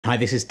Hi,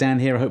 this is Dan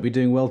here. I hope you're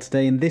doing well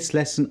today. In this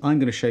lesson, I'm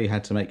going to show you how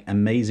to make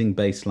amazing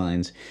bass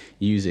lines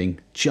using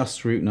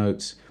just root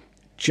notes,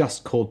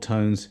 just chord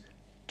tones,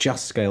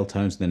 just scale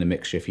tones, and then a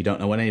mixture. If you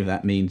don't know what any of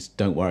that means,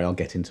 don't worry, I'll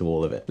get into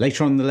all of it.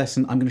 Later on in the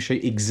lesson, I'm going to show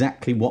you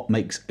exactly what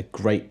makes a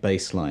great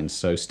bass line,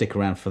 so stick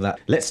around for that.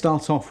 Let's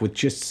start off with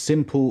just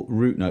simple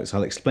root notes.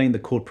 I'll explain the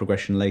chord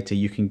progression later.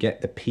 You can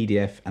get the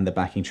PDF and the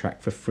backing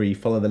track for free.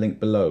 Follow the link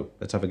below.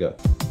 Let's have a go.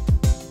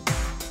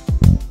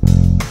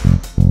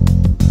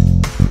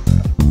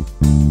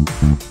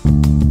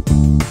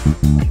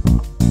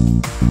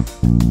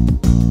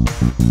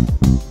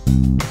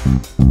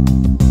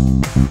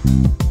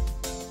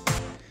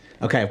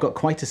 Okay, I've got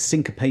quite a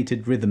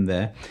syncopated rhythm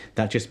there.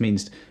 That just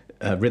means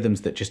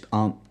rhythms that just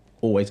aren't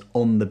always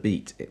on the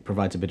beat. It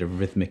provides a bit of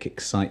rhythmic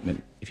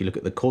excitement. If you look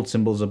at the chord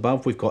symbols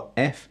above, we've got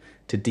F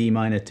to D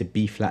minor to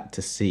B flat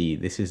to C.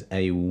 This is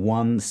a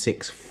 1,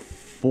 6,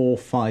 4,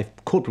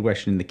 5 chord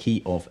progression in the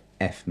key of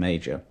F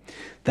major.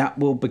 That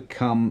will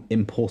become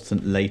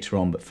important later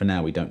on, but for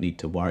now we don't need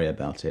to worry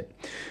about it.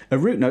 A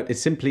root note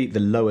is simply the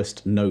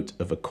lowest note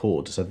of a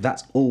chord, so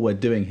that's all we're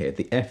doing here,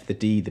 the F, the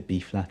D, the B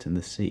flat and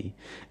the C.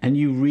 And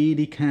you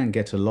really can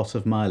get a lot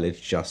of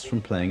mileage just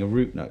from playing a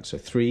root note. So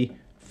 3,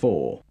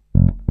 4.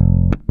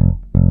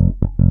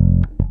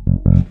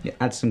 You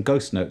add some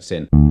ghost notes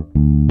in.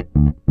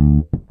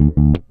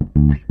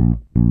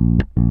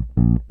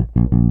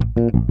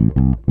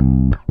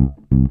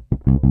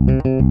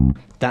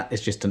 That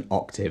is just an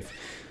octave.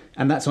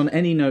 And that's on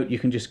any note. You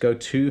can just go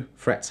 2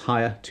 frets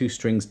higher, 2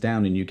 strings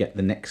down, and you get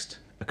the next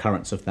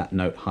occurrence of that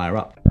note higher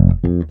up.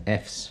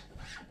 Fs,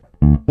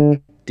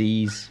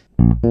 Ds,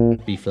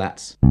 B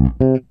flats.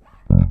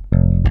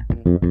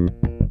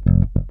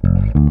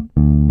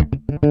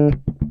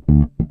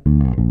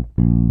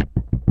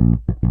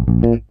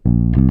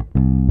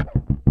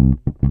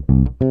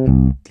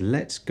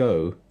 Let's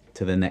go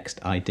to the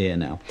next idea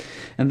now,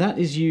 and that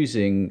is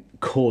using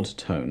chord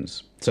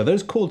tones. So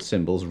those chord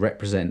symbols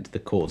represent the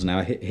chords.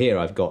 Now here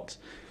I've got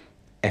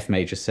F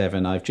major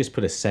 7. I've just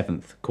put a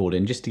 7th chord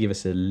in just to give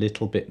us a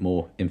little bit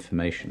more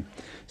information.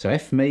 So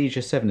F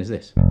major 7 is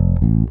this.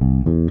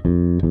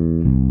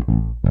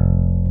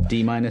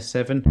 D minor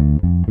 7.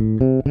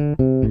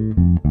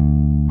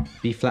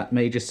 B flat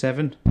major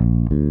 7.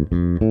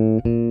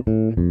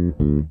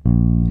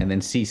 And then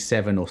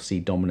C7 or C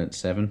dominant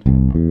 7.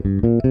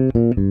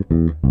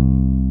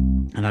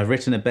 And I've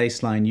written a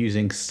bass line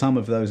using some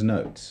of those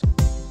notes.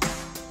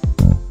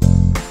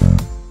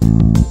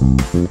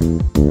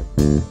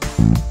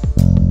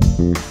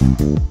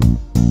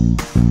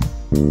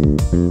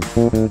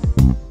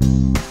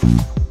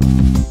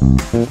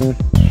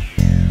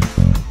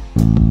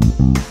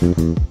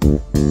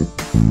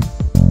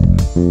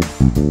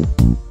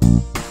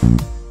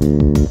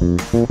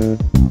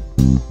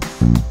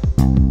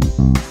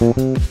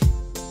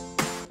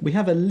 We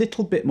have a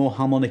little bit more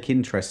harmonic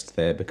interest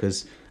there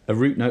because a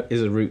root note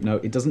is a root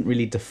note. It doesn't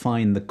really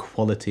define the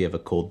quality of a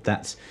chord.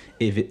 That's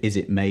is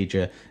it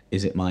major,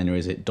 is it minor,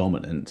 is it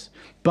dominant.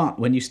 But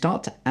when you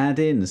start to add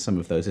in some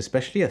of those,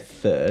 especially a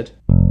third,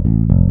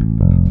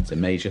 it's a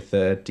major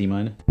third, D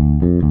minor,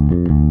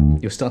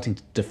 you're starting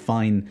to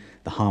define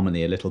the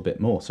harmony a little bit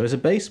more. So as a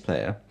bass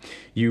player,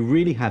 you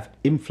really have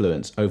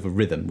influence over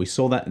rhythm. We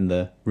saw that in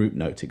the root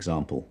note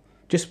example.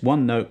 Just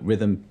one note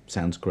rhythm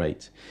sounds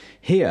great.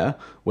 Here,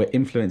 we're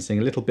influencing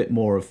a little bit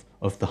more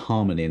of the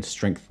harmony and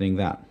strengthening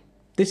that.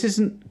 This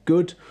isn't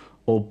good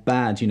or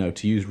bad, you know,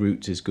 to use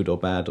roots is good or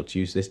bad, or to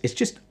use this. It's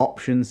just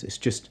options, it's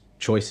just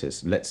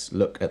choices. Let's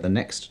look at the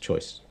next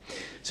choice.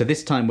 So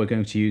this time we're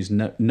going to use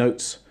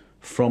notes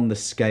from the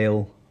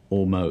scale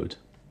or mode.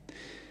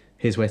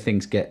 Here's where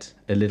things get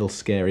a little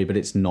scary, but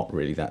it's not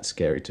really that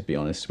scary, to be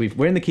honest.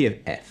 We're in the key of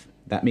F.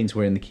 That means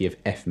we're in the key of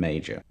F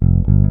major.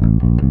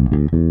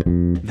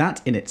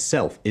 That in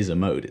itself is a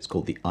mode. It's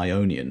called the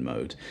Ionian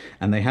mode.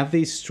 And they have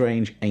these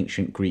strange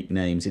ancient Greek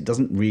names. It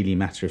doesn't really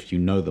matter if you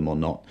know them or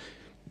not,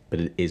 but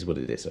it is what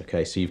it is,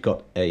 okay? So you've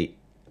got a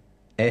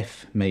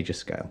F major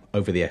scale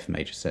over the F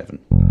major 7.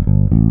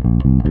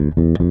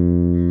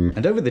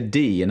 And over the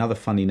D, another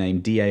funny name,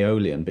 D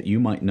Aeolian, but you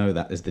might know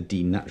that as the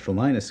D natural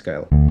minor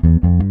scale.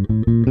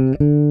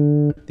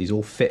 These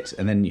all fit,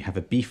 and then you have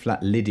a B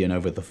flat Lydian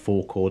over the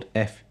 4 chord,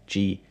 F,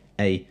 G,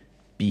 A,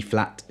 B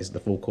flat is the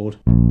 4 chord.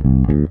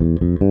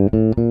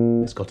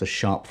 It's got a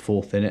sharp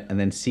 4th in it, and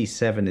then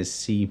C7 is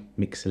C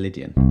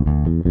Mixolydian.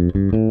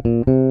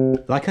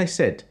 Like I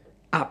said,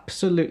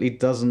 absolutely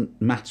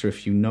doesn't matter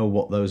if you know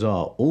what those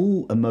are.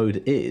 All a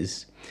mode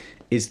is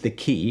the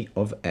key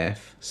of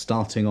F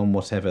starting on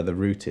whatever the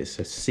root is.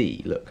 So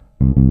C, look.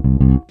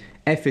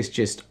 F is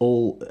just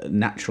all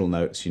natural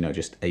notes, you know,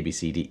 just A, B,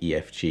 C, D, E,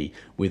 F, G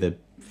with a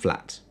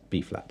flat,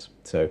 B flat.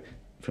 So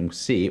from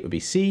C, it would be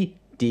C,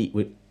 D,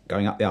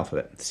 going up the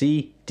alphabet.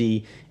 C,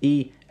 D,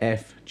 E,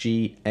 F,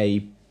 G,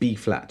 A, B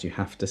flat. You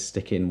have to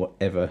stick in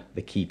whatever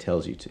the key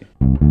tells you to.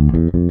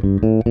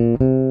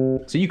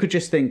 So you could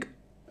just think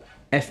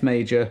F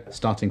major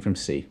starting from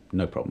C,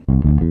 no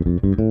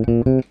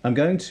problem. I'm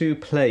going to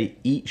play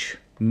each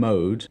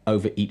mode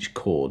over each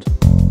chord.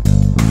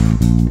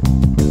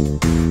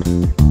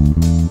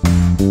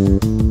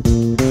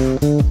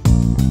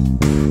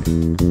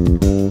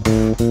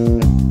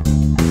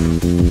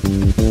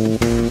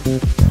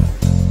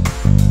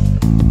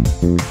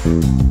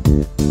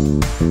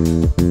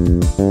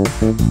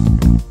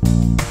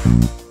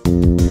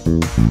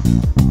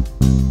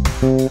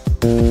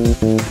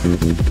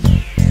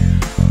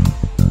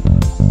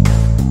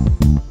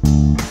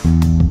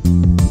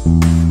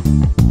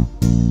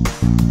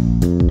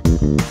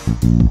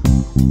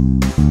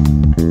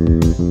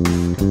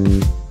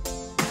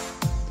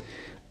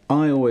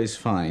 I always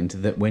find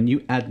that when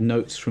you add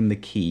notes from the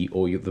key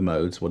or the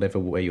modes, whatever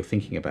way you're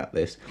thinking about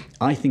this,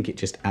 I think it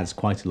just adds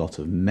quite a lot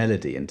of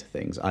melody into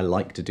things. I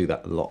like to do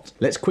that a lot.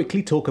 Let's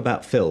quickly talk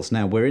about fills.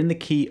 Now, we're in the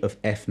key of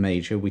F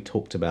major. We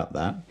talked about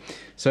that.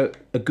 So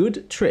a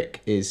good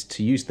trick is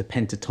to use the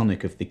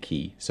pentatonic of the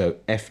key. So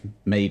F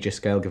major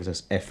scale gives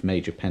us F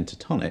major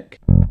pentatonic.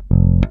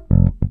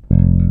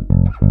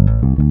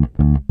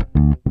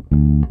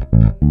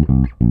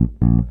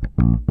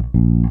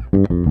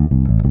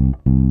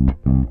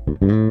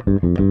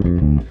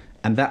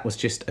 And that was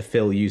just a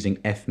fill using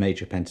F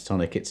major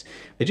pentatonic.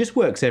 It just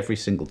works every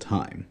single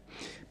time.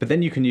 But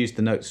then you can use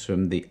the notes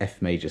from the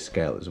F major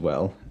scale as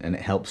well, and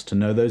it helps to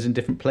know those in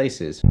different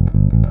places.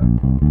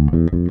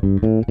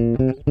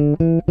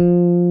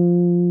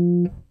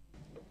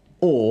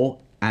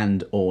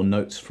 Or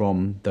notes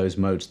from those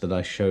modes that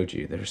I showed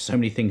you. There are so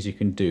many things you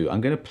can do.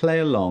 I'm going to play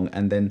along,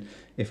 and then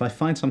if I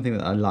find something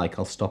that I like,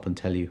 I'll stop and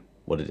tell you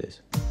what it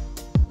is.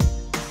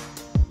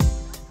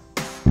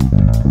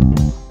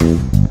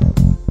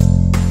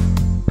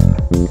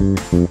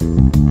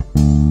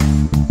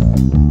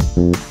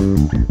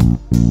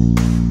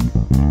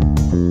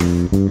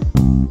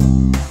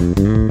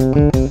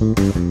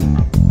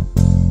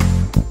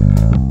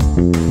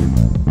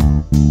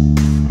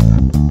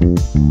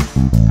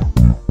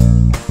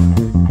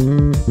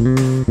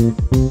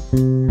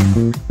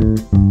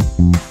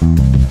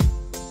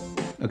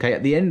 Okay,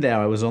 at the end there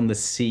I was on the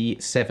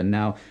C7.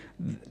 Now,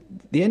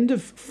 the end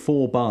of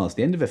 4 bars,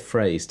 the end of a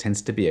phrase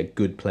tends to be a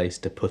good place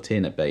to put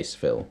in a bass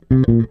fill.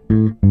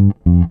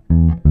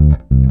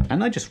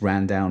 And I just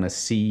ran down a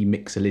C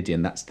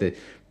mixolydian.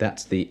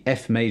 That's the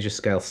F major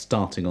scale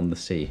starting on the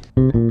C.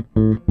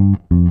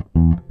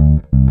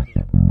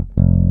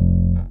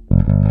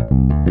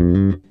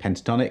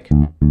 Pentatonic.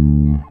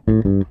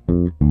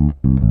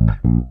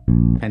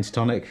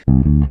 Pentatonic.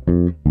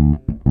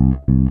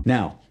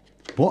 Now,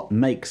 what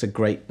makes a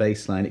great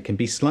bass line? It can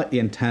be slightly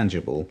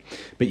intangible,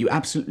 but you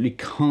absolutely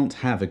can't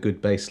have a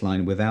good bass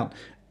line without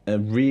a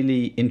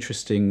really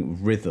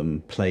interesting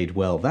rhythm played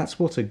well. That's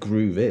what a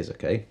groove is,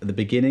 okay? At the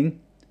beginning,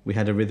 we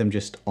had a rhythm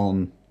just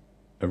on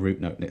a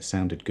root note and it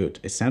sounded good.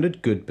 It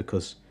sounded good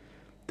because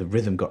the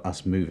rhythm got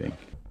us moving.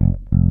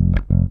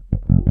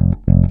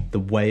 The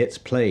way it's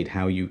played,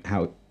 how you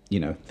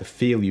know, the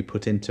feel you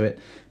put into it,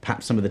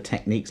 perhaps some of the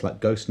techniques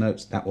like ghost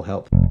notes, that will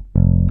help.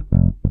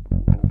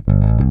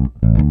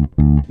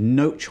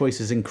 Note choice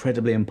is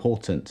incredibly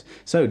important.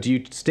 So do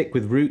you stick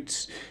with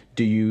roots?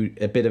 Do you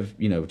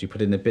do you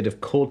put in a bit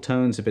of chord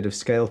tones, a bit of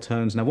scale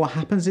tones? Now what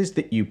happens is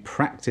that you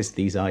practice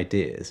these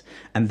ideas,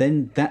 and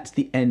then that's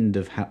the end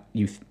of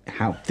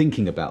how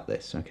thinking about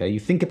this, okay? You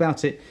think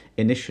about it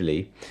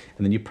initially,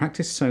 and then you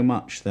practice so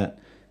much that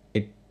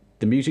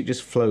the music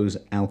just flows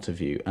out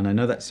of you. And I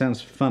know that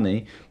sounds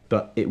funny,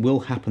 but it will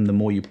happen the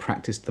more you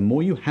practice. The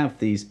more you have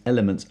these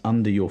elements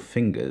under your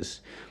fingers,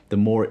 the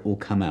more it will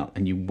come out,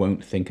 and you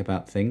won't think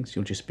about things.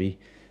 You'll just be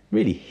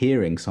really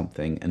hearing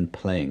something and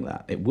playing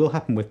that. It will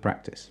happen with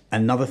practice.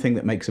 Another thing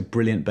that makes a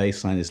brilliant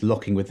bass line is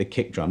locking with the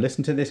kick drum.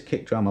 Listen to this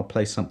kick drum, I'll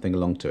play something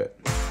along to it.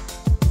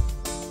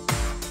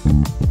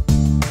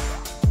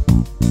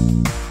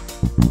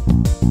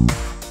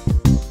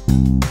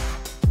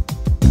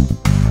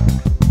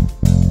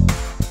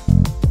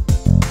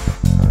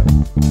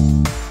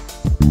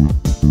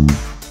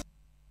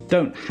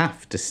 Don't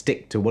have to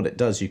stick to what it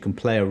does, you can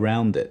play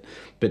around it,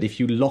 but if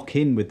you lock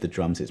in with the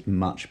drums, it's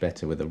much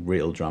better with a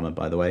real drummer,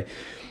 by the way.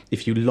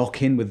 If you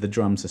lock in with the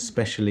drums,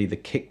 especially the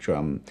kick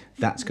drum,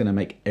 that's going to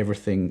make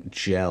everything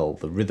gel.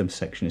 The rhythm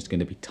section is going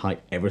to be tight,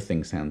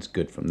 everything sounds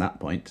good from that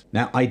point.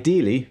 Now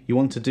ideally you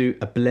want to do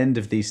a blend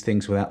of these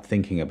things without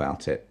thinking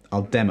about it.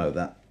 I'll demo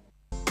that.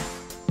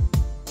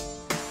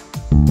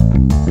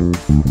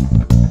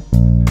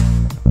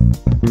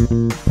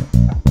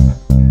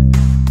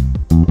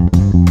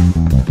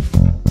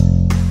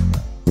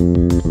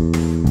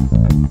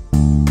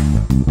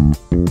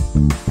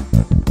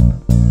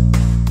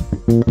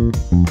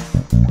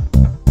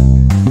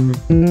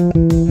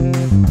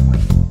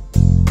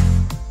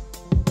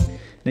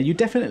 Now you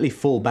definitely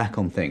fall back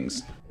on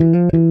things.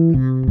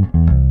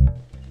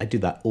 I do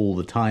that all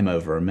the time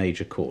over a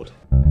major chord.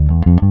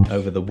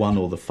 Over the 1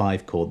 or the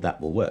 5 chord,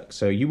 that will work.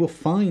 So you will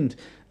find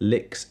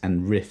licks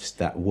and riffs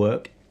that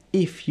work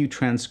if you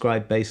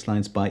transcribe bass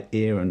lines by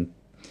ear and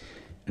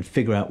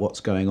figure out what's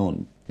going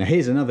on. Now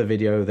here's another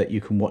video that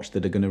you can watch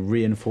that are going to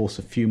reinforce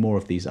a few more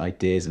of these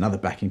ideas, another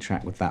backing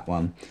track with that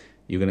one.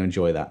 You're going to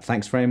enjoy that.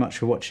 Thanks very much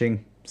for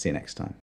watching. See you next time.